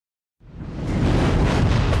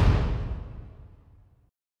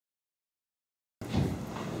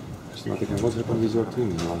Matikainen, what happened with your team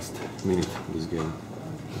in the last minute of this game?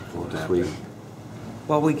 4-3.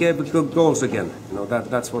 Well, we gave good goals again. You know,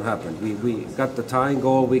 that's what happened. We got the tying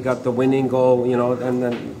goal, we got the winning goal. You know, and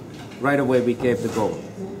then right away we gave the goal.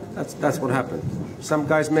 That's what happened. Some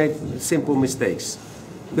guys made simple mistakes.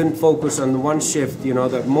 Couldn't focus on one shift. You know,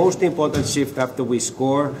 the most important shift after we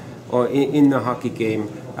score or in the hockey game.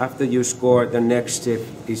 After you score, the next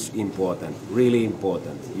shift is important, really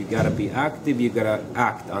important. You gotta be active. You gotta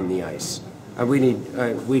act on the ice. And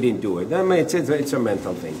we didn't do it. I mean, it's a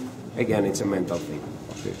mental thing. Again, it's a mental thing.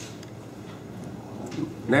 Okay.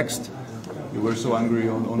 Next. You were so angry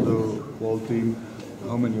on the whole team.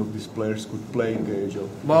 How many of these players could play in KHL?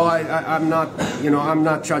 Well, I'm not, you know, I'm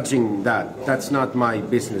not judging that. That's not my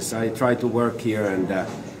business. I try to work here, and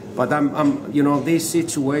but I'm, you know, these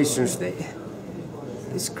situations,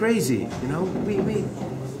 it's crazy. You know,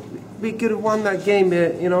 we could have won that game,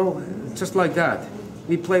 you know, just like that.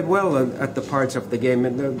 We played well at the parts of the game,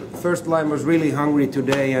 and the first line was really hungry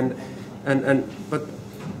today, but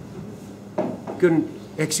couldn't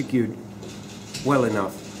execute well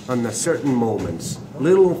enough on the certain moments,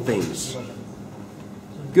 little things.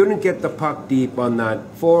 Couldn't get the puck deep on that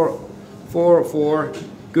 4-4.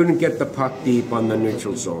 Couldn't get the puck deep on the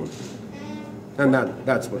neutral zone, and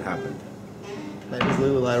that's what happened. It was a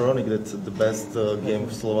little ironic that the best game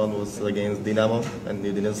for Slovan was against Dinamo, and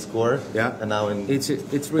you didn't score. Yeah, and now it's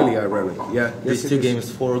really ironic. Yeah, these two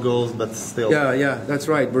games, 4 goals, but still. Yeah, that's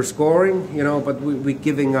right. We're scoring, you know, but we're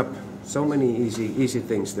giving up so many easy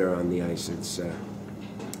things there on the ice. It's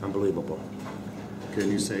unbelievable. Can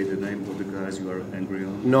you say the name of the guys you are angry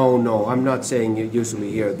on? No, I'm not saying you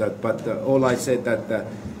usually hear that, but all I said that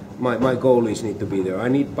my goalies need to be there. I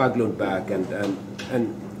need Paglund back, and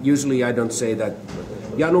usually I don't say that.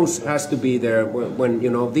 Janus has to be there when you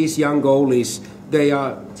know these young goalies, they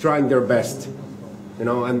are trying their best, you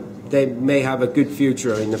know, and they may have a good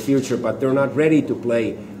future in the future, but they're not ready to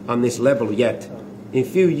play on this level yet. In a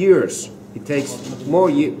few years, it takes more,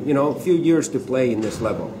 you know, a few years to play in this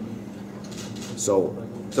level. So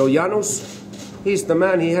Janus, he's the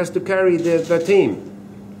man. He has to carry the team.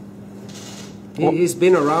 He's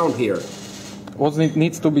been around here. What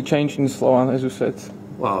needs to be changed in Slovan, as you said?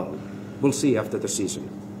 Well, we'll see after the season.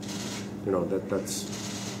 You know that's.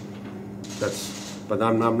 But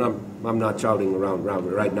I'm not shouting around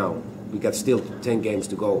right now. We got still 10 games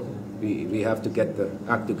to go. We have to get the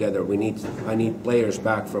act together. I need players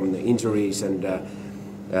back from the injuries, and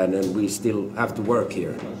then we still have to work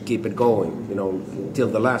here, keep it going. You know, till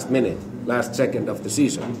the last minute, last second of the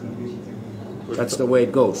season. That's the way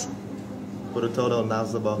it goes. For the total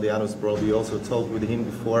announced about the Janus problem, you also talked with him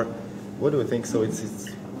before. What do you think? So it's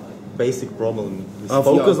basic problem. Is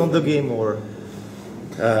focus on the game, or?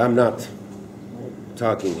 I'm not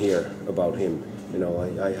talking here about him. You know,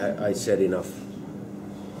 I said enough.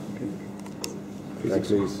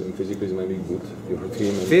 Physically is maybe good. Your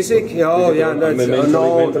team. Oh yeah, that's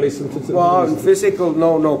mentally, well, physical,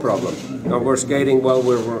 no problem. No, we're skating well.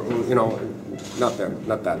 We're you know, not that.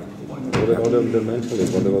 What about the mentally?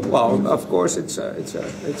 Well, of course, it's a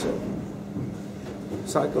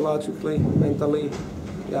psychologically, mentally,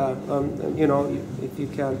 yeah. You know, if you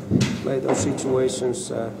can't play those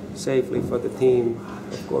situations safely for the team,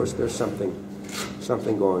 of course, there's something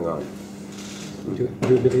going on. Do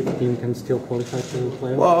you believe the team can still qualify for the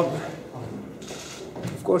playoffs? Well,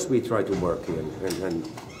 of course we try to work here, and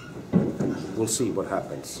we'll see what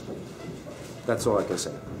happens. That's all I can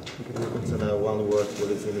say. So now one word, what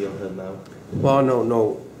is in your head now? Well,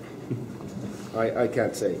 no. I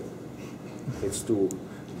can't say. It's too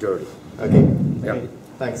dirty. Okay. Yeah.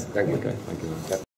 Thanks. Thank you. Okay, thank you. Yeah.